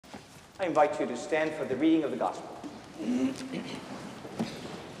I invite you to stand for the reading of the Gospel.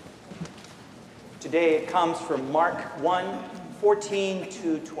 Today it comes from Mark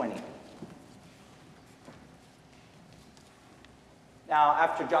 1:14-20. Now,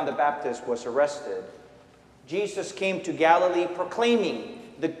 after John the Baptist was arrested, Jesus came to Galilee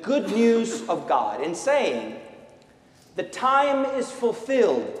proclaiming the good news of God and saying, "The time is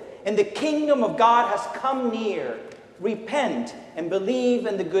fulfilled and the kingdom of God has come near. Repent and believe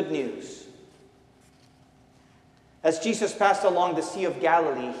in the good news." As Jesus passed along the Sea of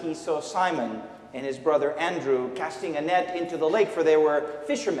Galilee, he saw Simon and his brother Andrew casting a net into the lake, for they were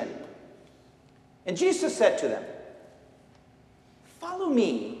fishermen. And Jesus said to them, "Follow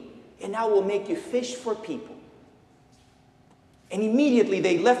me, and I will make you fish for people." And immediately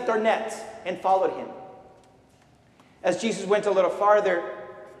they left their nets and followed him. As Jesus went a little farther,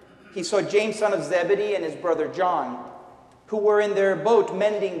 he saw James, son of Zebedee, and his brother John, who were in their boat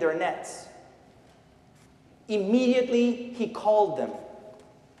mending their nets. Immediately he called them,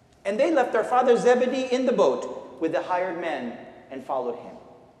 and they left their father Zebedee in the boat with the hired men and followed him.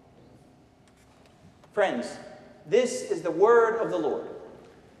 Friends, this is the word of the Lord.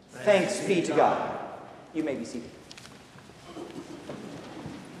 Thanks be to God. You may be seated.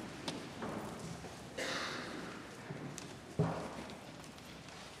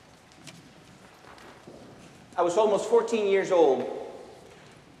 I was almost 14 years old,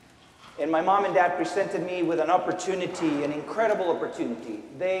 and my mom and dad presented me with an opportunity, an incredible opportunity.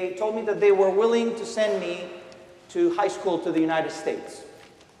 They told me that they were willing to send me to high school to the United States.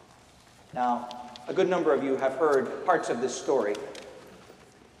 Now, a good number of you have heard parts of this story.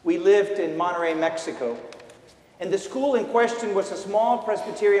 We lived in Monterrey, Mexico, and the school in question was a small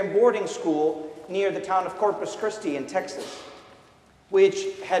Presbyterian boarding school near the town of Corpus Christi in Texas,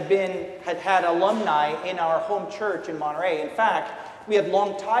 which had had alumni in our home church in Monterrey. In fact, we had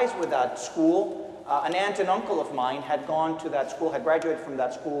long ties with that school. An aunt and uncle of mine had gone to that school, had graduated from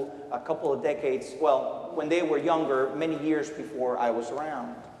that school a couple of decades, well, when they were younger, many years before I was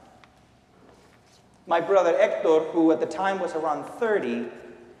around. My brother Hector, who at the time was around 30,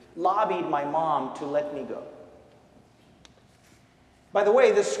 lobbied my mom to let me go. By the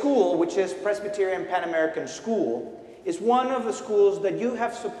way, the school, which is Presbyterian Pan American School, is one of the schools that you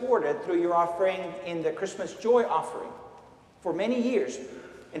have supported through your offering in the Christmas Joy offering for many years.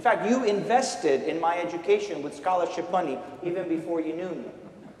 In fact, you invested in my education with scholarship money even before you knew me.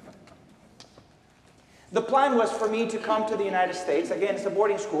 The plan was for me to come to the United States. Again, it's a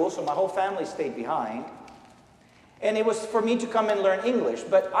boarding school, so my whole family stayed behind. And it was for me to come and learn English,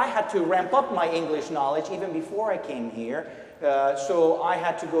 but I had to ramp up my English knowledge even before I came here. So I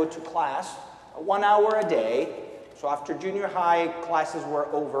had to go to class 1 hour a day. So after junior high classes were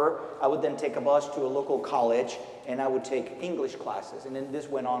over, I would then take a bus to a local college, and I would take English classes. And then this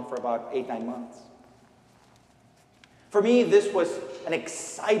went on for about 8-9 months. For me, this was an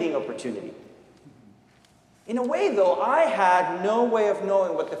exciting opportunity. In a way, though, I had no way of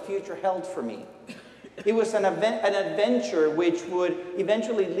knowing what the future held for me. It was an adventure which would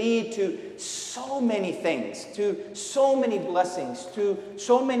eventually lead to so many things, to so many blessings, to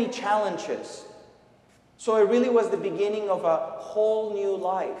so many challenges. So it really was the beginning of a whole new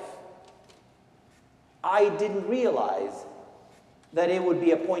life. I didn't realize that it would be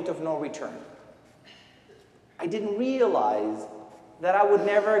a point of no return. I didn't realize that I would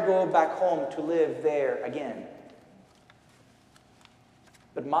never go back home to live there again.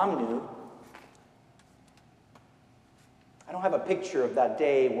 But Mom knew. I don't have a picture of that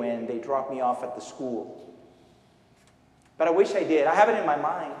day when they dropped me off at the school. But I wish I did. I have it in my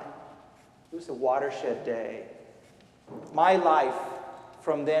mind. It was a watershed day. My life,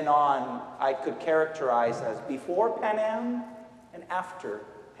 from then on, I could characterize as before Pan Am and after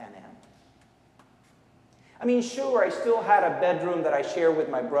Pan Am. I mean, sure, I still had a bedroom that I shared with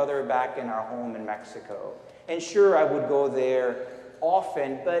my brother back in our home in Mexico. And sure, I would go there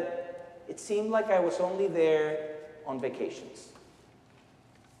often, but it seemed like I was only there on vacations.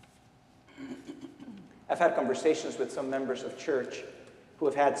 I've had conversations with some members of church who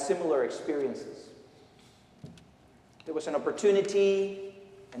have had similar experiences. There was an opportunity,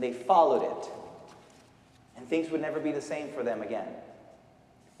 and they followed it. And things would never be the same for them again.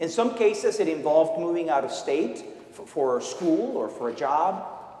 In some cases, it involved moving out of state for school or for a job.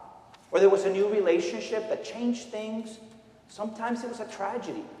 Or there was a new relationship that changed things. Sometimes it was a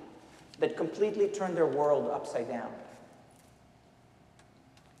tragedy that completely turned their world upside down.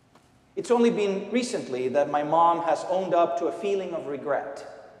 It's only been recently that my mom has owned up to a feeling of regret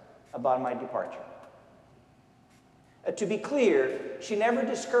about my departure. To be clear, she never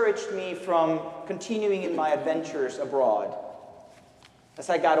discouraged me from continuing in my adventures abroad. As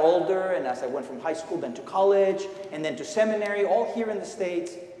I got older and as I went from high school then to college and then to seminary, all here in the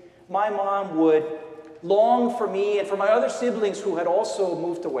States, my mom would long for me and for my other siblings who had also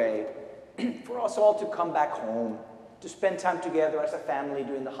moved away, for us all to come back home, to spend time together as a family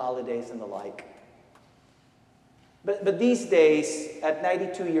during the holidays and the like. But these days, at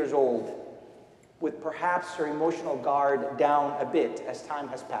 92 years old, with perhaps her emotional guard down a bit as time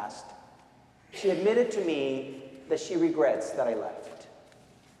has passed, she admitted to me that she regrets that I left.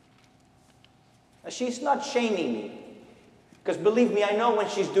 Now, she's not shaming me, because believe me, I know when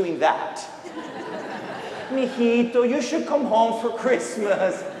she's doing that. Mijito, you should come home for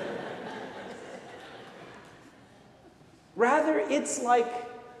Christmas. Rather, it's like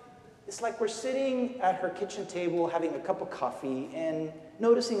we're sitting at her kitchen table having a cup of coffee and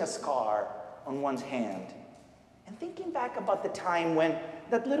noticing a scar on one's hand and thinking back about the time when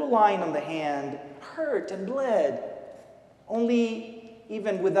that little line on the hand hurt and bled. Only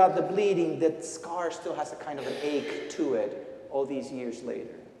even without the bleeding, that scar still has a kind of an ache to it all these years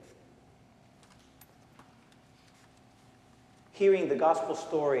later. Hearing the gospel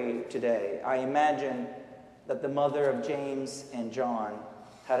story today, I imagine that the mother of James and John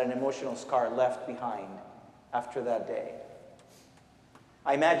had an emotional scar left behind after that day.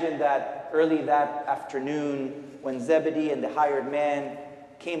 I imagine that early that afternoon, when Zebedee and the hired man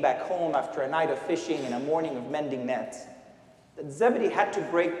came back home after a night of fishing and a morning of mending nets, that Zebedee had to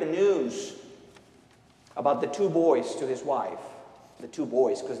break the news about the two boys to his wife. The two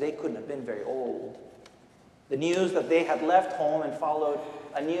boys, because they couldn't have been very old. The news that they had left home and followed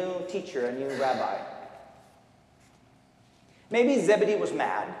a new teacher, a new rabbi. Maybe Zebedee was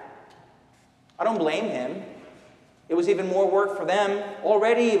mad. I don't blame him. It was even more work for them.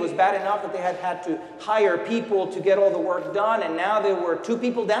 Already it was bad enough that they had to hire people to get all the work done, and now there were two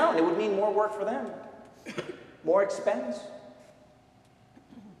people down. It would mean more work for them. More expense.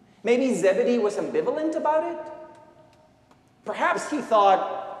 Maybe Zebedee was ambivalent about it. Perhaps he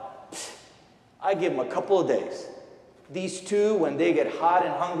thought, I give them a couple of days. These two, when they get hot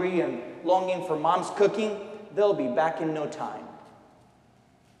and hungry and longing for mom's cooking, they'll be back in no time.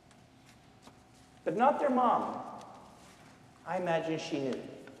 But not their mom. I imagine she knew.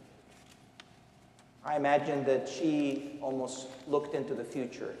 I imagine that she almost looked into the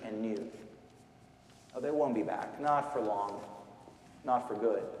future and knew. Oh, they won't be back. Not for long. Not for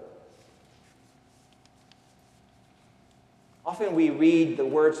good. Often we read the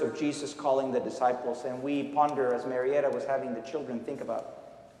words of Jesus calling the disciples, and we ponder, as Marietta was having the children think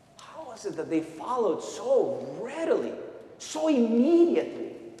about, how was it that they followed so readily, so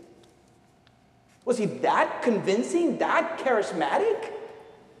immediately? Was he that convincing, that charismatic?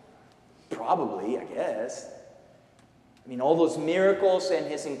 Probably, I guess. I mean, all those miracles and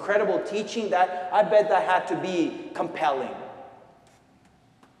his incredible teaching, I bet that had to be compelling.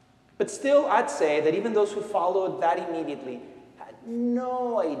 But still, I'd say that even those who followed that immediately had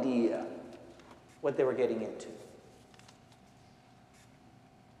no idea what they were getting into.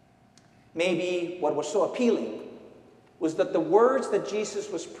 Maybe what was so appealing was that the words that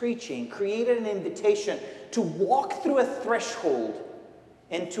Jesus was preaching created an invitation to walk through a threshold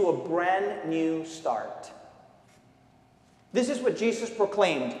into a brand new start. This is what Jesus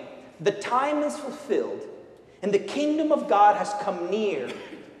proclaimed: the time is fulfilled, and the kingdom of God has come near.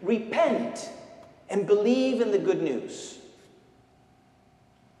 Repent and believe in the good news.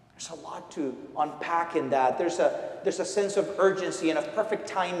 There's a lot to unpack in that. There's a sense of urgency and of perfect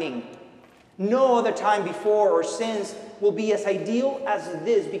timing. No other time before or since will be as ideal as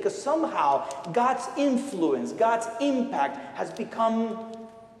this, because somehow God's influence, God's impact has become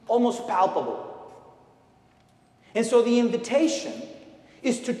almost palpable. And so the invitation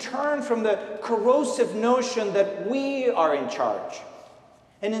is to turn from the corrosive notion that we are in charge,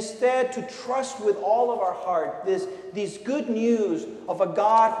 and instead to trust with all of our heart this good news of a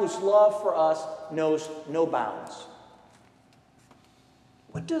God whose love for us knows no bounds.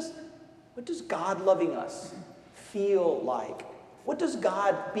 What does God loving us feel like? What does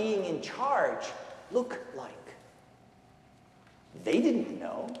God being in charge look like? They didn't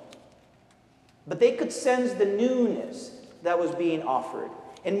know, but they could sense the newness that was being offered.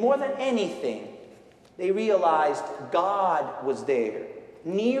 And more than anything, they realized God was there,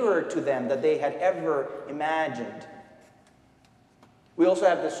 nearer to them than they had ever imagined. We also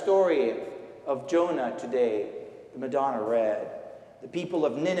have the story of Jonah today, the Madonna read. The people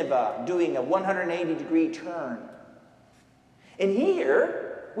of Nineveh doing a 180-degree turn. And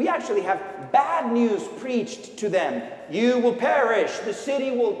here, we actually have bad news preached to them. You will perish. The city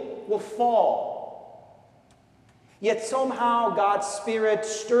will fall. Yet somehow God's Spirit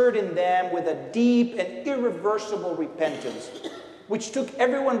stirred in them with a deep and irreversible repentance. which took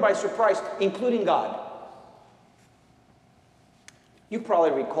everyone by surprise, including God. You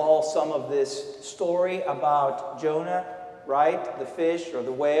probably recall some of this story about Jonah, right? The fish or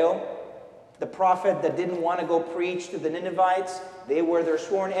the whale. The prophet that didn't want to go preach to the Ninevites. They were their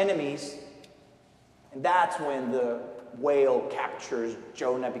sworn enemies. And that's when the whale captures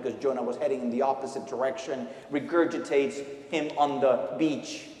Jonah, because Jonah was heading in the opposite direction, regurgitates him on the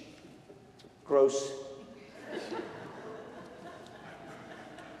beach. Gross.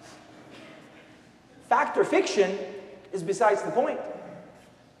 Fact or fiction is besides the point.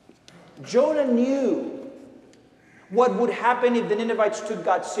 Jonah knew what would happen if the Ninevites took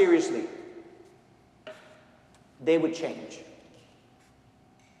God seriously. They would change.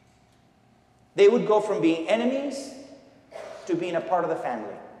 They would go from being enemies to being a part of the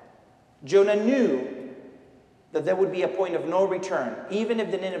family. Jonah knew that there would be a point of no return, even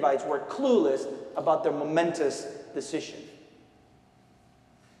if the Ninevites were clueless about their momentous decision.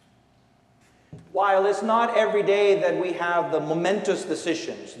 While it's not every day that we have the momentous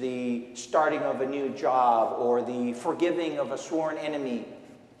decisions, the starting of a new job or the forgiving of a sworn enemy,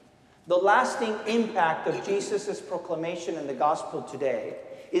 the lasting impact of Jesus' proclamation in the gospel today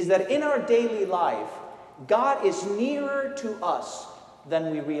is that in our daily life, God is nearer to us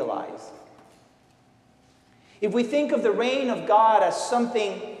than we realize. If we think of the reign of God as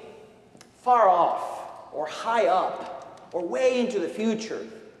something far off or high up or way into the future,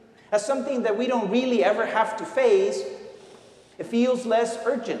 as something that we don't really ever have to face, it feels less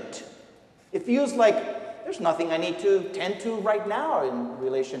urgent. It feels like there's nothing I need to tend to right now in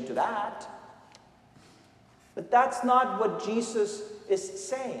relation to that. But that's not what Jesus is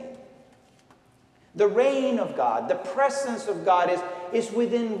saying. The reign of God, the presence of God is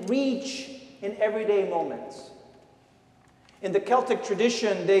within reach in everyday moments. In the Celtic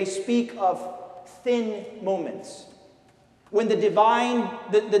tradition, they speak of thin moments. When the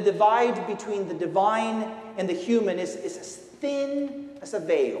divide between the divine and the human is as thin as a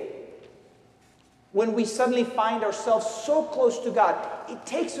veil. When we suddenly find ourselves so close to God, it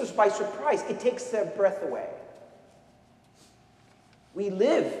takes us by surprise. It takes their breath away. We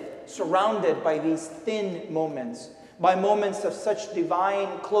live surrounded by these thin moments, by moments of such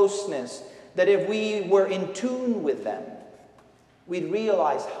divine closeness that if we were in tune with them, we'd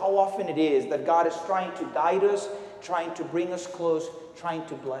realize how often it is that God is trying to guide us, trying to bring us close, trying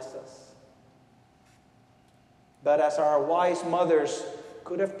to bless us. But as our wise mothers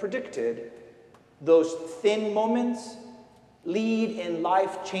could have predicted, those thin moments lead in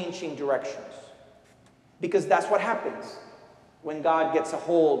life-changing directions. Because that's what happens when God gets a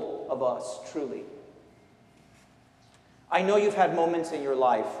hold of us, truly. I know you've had moments in your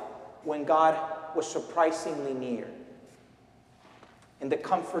life when God was surprisingly near. In the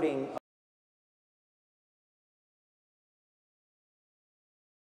comforting